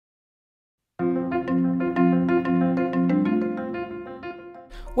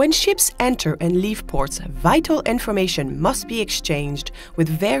When ships enter and leave ports, vital information must be exchanged with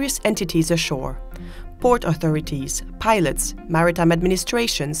various entities ashore. Port authorities, pilots, maritime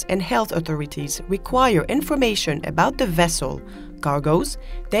administrations, and health authorities require information about the vessel, cargoes,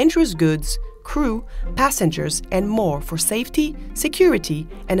 dangerous goods, crew, passengers, and more for safety, security,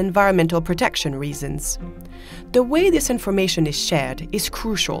 and environmental protection reasons. The way this information is shared is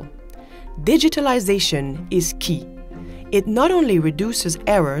crucial. Digitalization is key. It not only reduces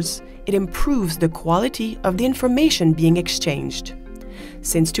errors, it improves the quality of the information being exchanged.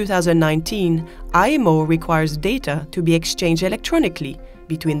 Since 2019, IMO requires data to be exchanged electronically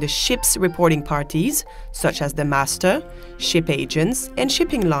between the ship's reporting parties, such as the master, ship agents, and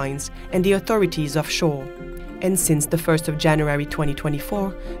shipping lines, and the authorities offshore. And since the 1st of January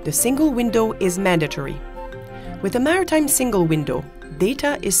 2024, the single window is mandatory. With a Maritime Single Window,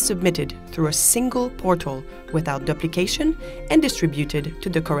 data is submitted through a single portal without duplication and distributed to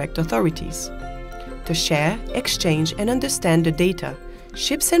the correct authorities. To share, exchange, and understand the data,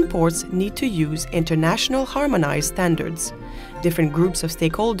 ships and ports need to use international harmonized standards. Different groups of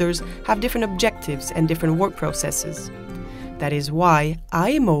stakeholders have different objectives and different work processes. That is why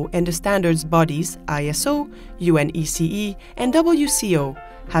IMO and the standards bodies ISO, UNECE, and WCO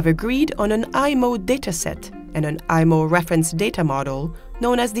have agreed on an IMO dataset and an IMO reference data model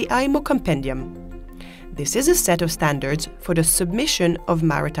known as the IMO Compendium. This is a set of standards for the submission of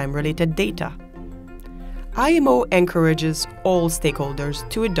maritime-related data. IMO encourages all stakeholders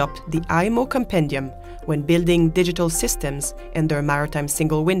to adopt the IMO Compendium when building digital systems in their Maritime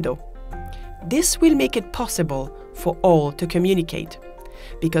Single Window. This will make it possible for all to communicate,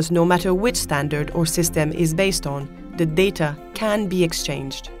 because no matter which standard or system is based on, the data can be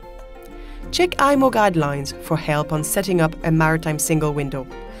exchanged. Check IMO guidelines for help on setting up a Maritime Single Window.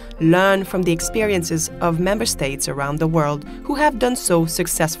 Learn from the experiences of member states around the world who have done so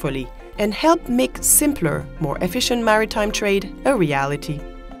successfully, and help make simpler, more efficient maritime trade a reality.